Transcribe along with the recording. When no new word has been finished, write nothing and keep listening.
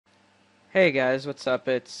Hey guys, what's up?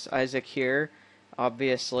 It's Isaac here,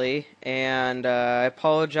 obviously, and I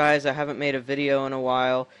apologize I haven't made a video in a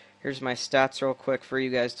while. Here's my stats real quick for you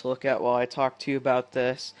guys to look at while I talk to you about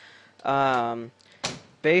this. Um,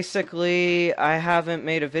 Basically, I haven't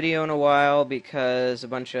made a video in a while because a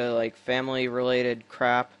bunch of like family related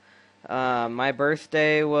crap. My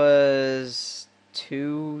birthday was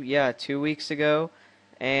 2 weeks ago,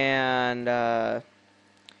 and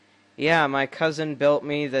yeah, my cousin built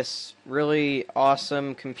me this really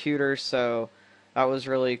awesome computer, so that was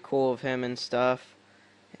really cool of him and stuff.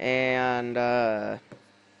 And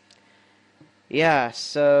yeah,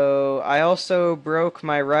 so I also broke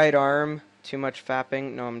my right arm. Too much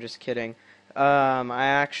fapping? No, I'm just kidding. I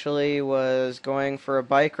actually was going for a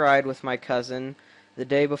bike ride with my cousin the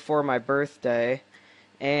day before my birthday,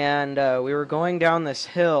 and we were going down this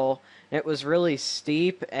hill. It was really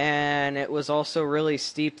steep, and it was also really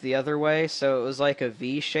steep the other way, so it was like a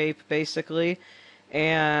V shape basically.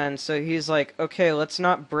 And so he's like, okay, let's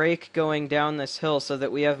not brake going down this hill so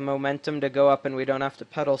that we have momentum to go up and we don't have to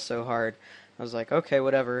pedal so hard. I was like, okay,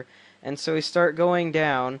 whatever. And so we start going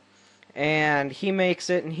down, and he makes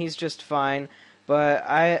it, and he's just fine. But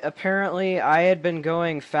I had been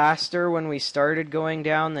going faster when we started going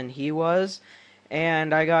down than he was,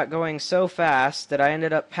 and I got going so fast that I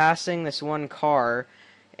ended up passing this one car,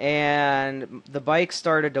 and the bike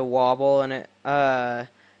started to wobble, and I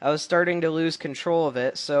was starting to lose control of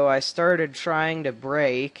it, so I started trying to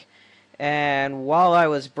brake, and while I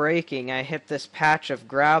was braking, I hit this patch of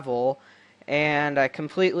gravel, and I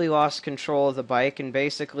completely lost control of the bike and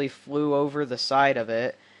basically flew over the side of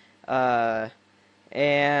it. Uh,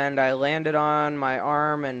 and I landed on my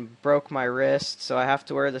arm and broke my wrist, so I have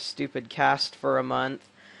to wear the stupid cast for a month.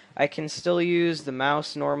 I can still use the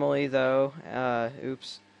mouse normally, though.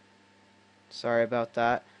 Oops. Sorry about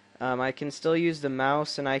that. I can still use the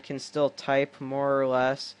mouse and I can still type more or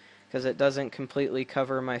less because it doesn't completely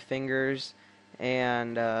cover my fingers.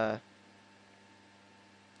 And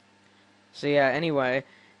so yeah, anyway.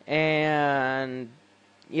 And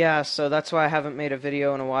yeah, so that's why I haven't made a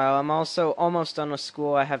video in a while. I'm also almost done with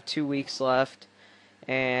school. I have 2 weeks left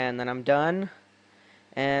and then I'm done.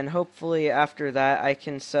 And hopefully after that I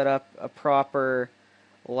can set up a proper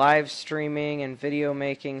live streaming and video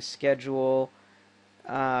making schedule.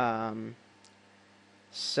 Um,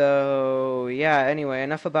 so yeah, anyway,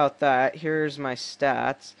 enough about that. Here's my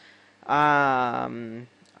stats. I'm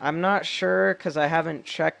not sure because I haven't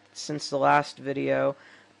checked since the last video,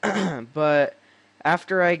 but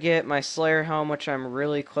after I get my Slayer helm, which I'm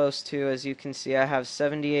really close to, as you can see, I have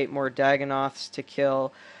 78 more Dagonoths to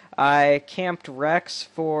kill. I camped Rex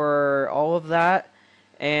for all of that,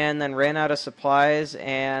 and then ran out of supplies,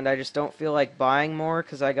 and I just don't feel like buying more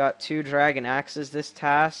because I got 2 Dragon Axes this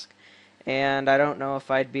task, and I don't know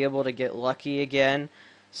if I'd be able to get lucky again.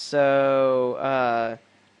 So, I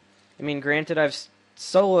mean, granted, I've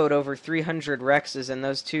soloed over 300 Rexes, and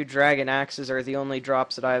those 2 Dragon Axes are the only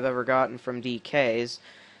drops that I've ever gotten from DKs.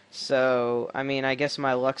 So, I mean, I guess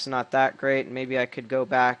my luck's not that great. Maybe I could go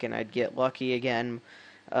back and I'd get lucky again.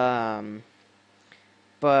 Um,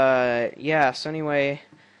 but, yeah, so anyway,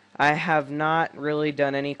 I have not really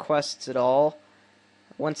done any quests at all.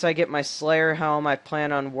 Once I get my Slayer helm, I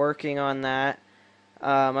plan on working on that.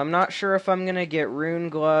 I'm not sure if I'm going to get rune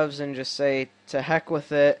gloves and just say to heck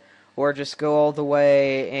with it, or just go all the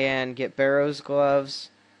way and get Barrow's gloves.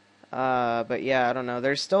 But yeah, I don't know.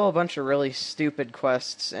 There's still a bunch of really stupid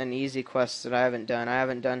quests and easy quests that I haven't done. I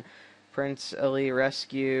haven't done Prince Ali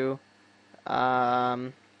Rescue.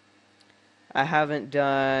 Um, I haven't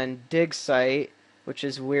done Dig Site, which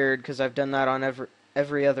is weird because I've done that on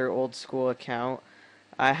every other old school account.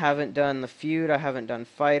 I haven't done the feud. I haven't done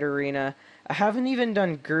Fight Arena. I haven't even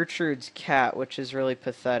done Gertrude's Cat, which is really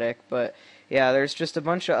pathetic. But yeah, there's just a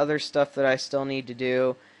bunch of other stuff that I still need to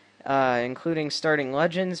do, including starting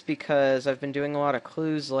Legends because I've been doing a lot of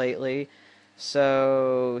clues lately.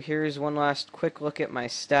 So here's one last quick look at my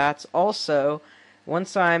stats. Also,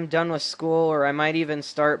 once I'm done with school, or I might even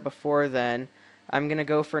start before then, I'm going to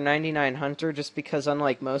go for 99 Hunter just because,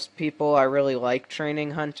 unlike most people, I really like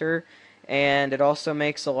training Hunter, and it also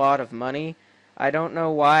makes a lot of money. I don't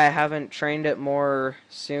know why I haven't trained it more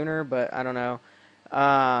sooner, but I don't know.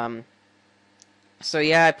 Um, so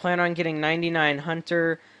yeah, I plan on getting 99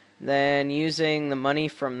 Hunter, then using the money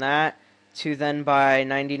from that to then buy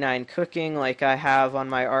 99 Cooking like I have on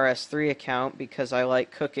my RS3 account because I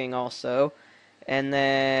like cooking also. And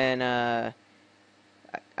then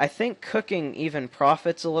I think Cooking even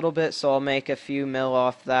profits a little bit, so I'll make a few mil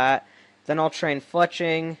off that. Then I'll train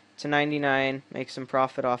Fletching to 99, make some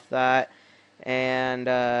profit off that. And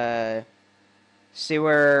see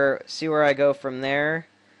where I go from there.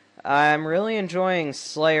 I'm really enjoying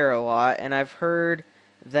Slayer a lot, and I've heard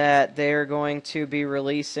that they're going to be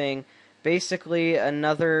releasing basically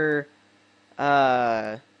another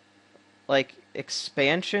uh, like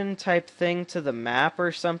expansion type thing to the map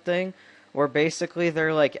or something, where basically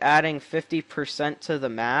they're like adding 50% to the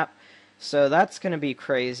map. So that's going to be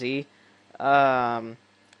crazy. Um,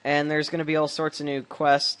 and there's going to be all sorts of new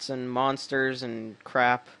quests and monsters and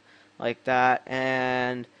crap like that.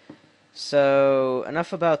 And so,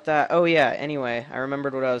 enough about that. Oh, yeah, anyway, I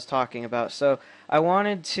remembered what I was talking about. So, I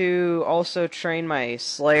wanted to also train my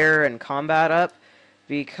Slayer and combat up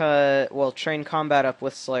because, well, train combat up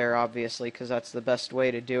with Slayer, obviously, because that's the best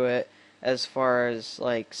way to do it as far as,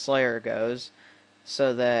 like, Slayer goes.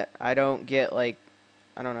 So that I don't get, like,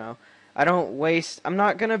 I don't know. I don't waste. I'm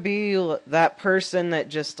not gonna be that person that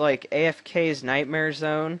just, like, AFK's Nightmare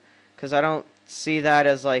Zone, because I don't see that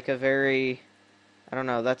as, like, a very. I don't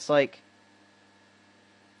know, that's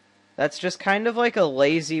just kind of like a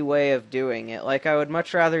lazy way of doing it. Like, I would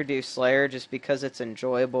much rather do Slayer just because it's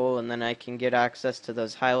enjoyable and then I can get access to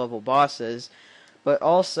those high level bosses. But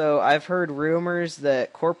also, I've heard rumors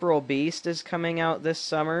that Corporal Beast is coming out this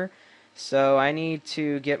summer, so I need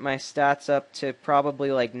to get my stats up to probably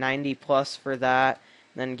like 90 plus for that,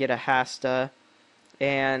 then get a Hasta.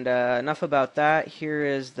 And enough about that. Here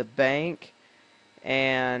is the bank.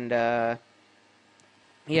 And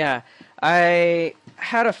yeah, I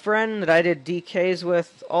had a friend that I did DKs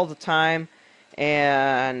with all the time,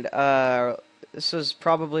 and this was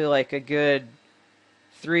probably like a good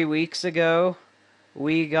 3 weeks ago.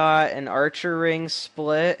 We got an Archer ring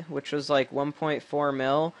split, which was like 1.4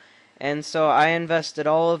 mil, and so I invested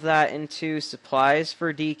all of that into supplies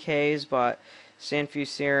for DKs, bought Sanfu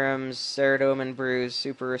serums, Ceradomin brews,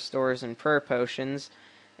 super restores, and prayer potions.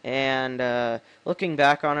 And looking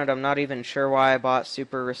back on it, I'm not even sure why I bought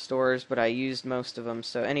Super Restores, but I used most of them.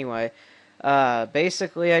 So anyway,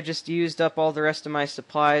 basically I just used up all the rest of my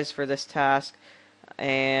supplies for this task,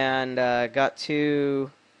 and got 2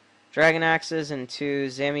 Dragon Axes and 2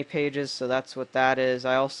 Zami pages, so that's what that is.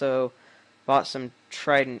 I also bought some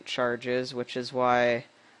Trident charges, which is why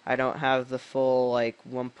I don't have the full like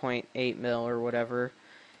 1.8 mil or whatever.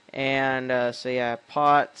 And so yeah,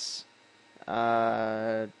 pots,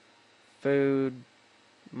 uh, food,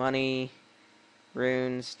 money,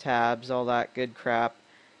 runes, tabs, all that good crap.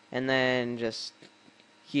 And then just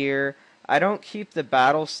gear. I don't keep the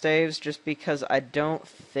battle staves just because I don't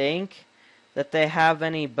think that they have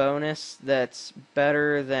any bonus that's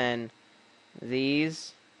better than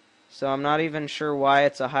these. So I'm not even sure why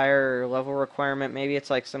it's a higher level requirement. Maybe it's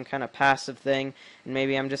like some kind of passive thing, and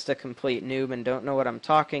maybe I'm just a complete noob and don't know what I'm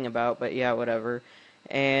talking about, but yeah, whatever.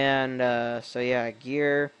 And so yeah,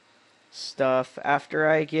 gear stuff. After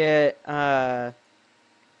I get my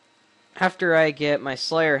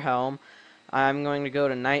Slayer helm, I'm going to go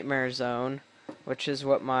to Nightmare Zone, which is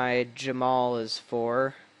what my Jamal is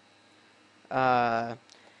for. Uh,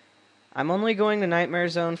 I'm only going to Nightmare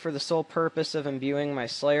Zone for the sole purpose of imbuing my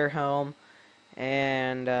Slayer helm.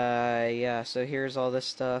 And yeah, so here's all this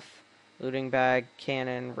stuff. Looting bag,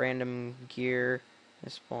 cannon, random gear.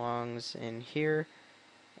 This belongs in here.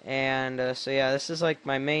 And so yeah, this is like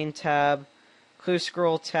my main tab. Clue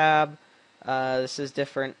scroll tab. This is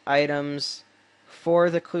different items for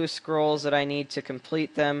the clue scrolls that I need to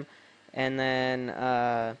complete them. And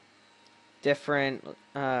then different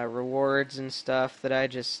rewards and stuff that I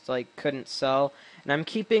just like couldn't sell. And I'm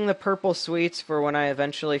keeping the purple sweets for when I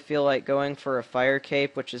eventually feel like going for a fire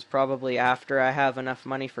cape, which is probably after I have enough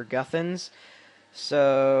money for Guthans.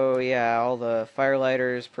 So yeah, all the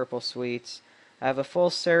firelighters, purple sweets. I have a full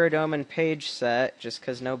Ceradomin page set just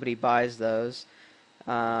because nobody buys those.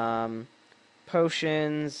 Um,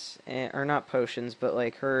 Potions, or not potions, but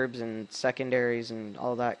like herbs and secondaries and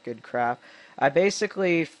all that good crap. I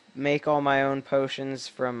basically make all my own potions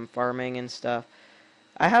from farming and stuff.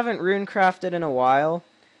 I haven't rune crafted in a while.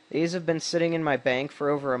 These have been sitting in my bank for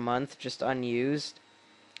over a month, just unused.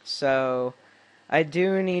 So I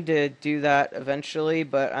do need to do that eventually,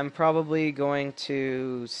 but I'm probably going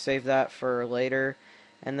to save that for later.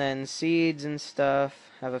 And then seeds and stuff.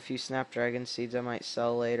 Have a few Snapdragon seeds I might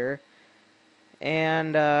sell later.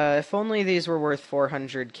 And if only these were worth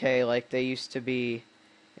 400k like they used to be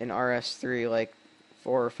in RS3 like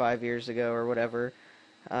 4 or 5 years ago or whatever.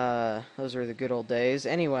 Those were the good old days.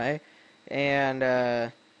 Anyway, and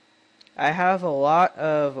I have a lot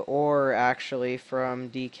of ore actually from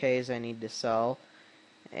DKs I need to sell.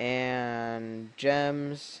 And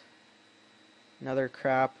gems, another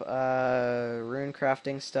crap, rune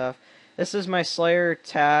crafting stuff. This is my Slayer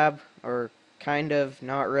tab, or kind of,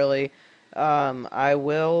 not really. I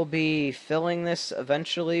will be filling this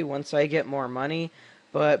eventually once I get more money,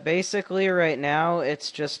 but basically right now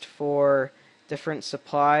it's just for different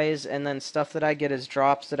supplies and then stuff that I get as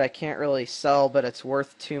drops that I can't really sell, but it's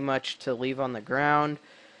worth too much to leave on the ground.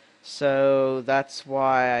 So that's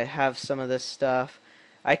why I have some of this stuff.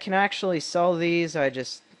 I can actually sell these, I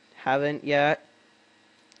just haven't yet.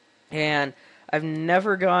 And I've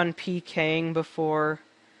never gone PKing before.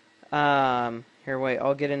 Here, wait,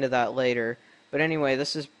 I'll get into that later. But anyway,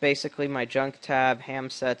 this is basically my junk tab, ham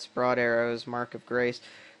sets, broad arrows, mark of grace,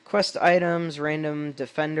 quest items, random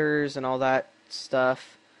defenders, and all that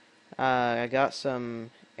stuff. I got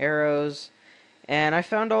some arrows, and I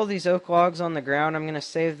found all these oak logs on the ground. I'm going to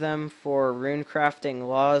save them for rune crafting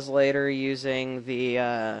laws later using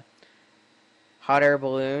the hot air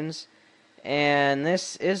balloons. And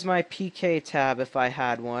this is my PK tab if I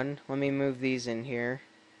had one. Let me move these in here.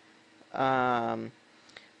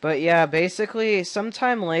 But yeah, basically,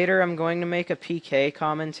 sometime later I'm going to make a PK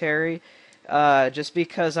commentary, just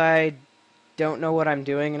because I don't know what I'm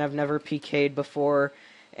doing and I've never PK'd before,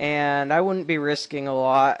 and I wouldn't be risking a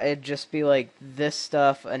lot. It'd just be like this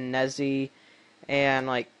stuff, a Nezi, and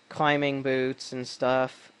like climbing boots and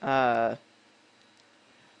stuff. But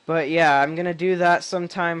yeah, I'm gonna do that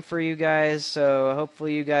sometime for you guys, so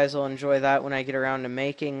hopefully you guys will enjoy that when I get around to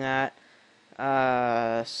making that.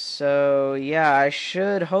 So yeah, I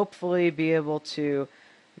should hopefully be able to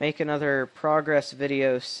make another progress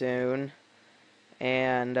video soon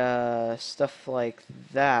and stuff like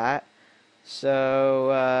that.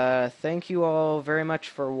 So thank you all very much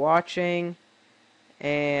for watching,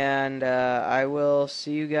 and I will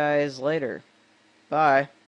see you guys later. Bye.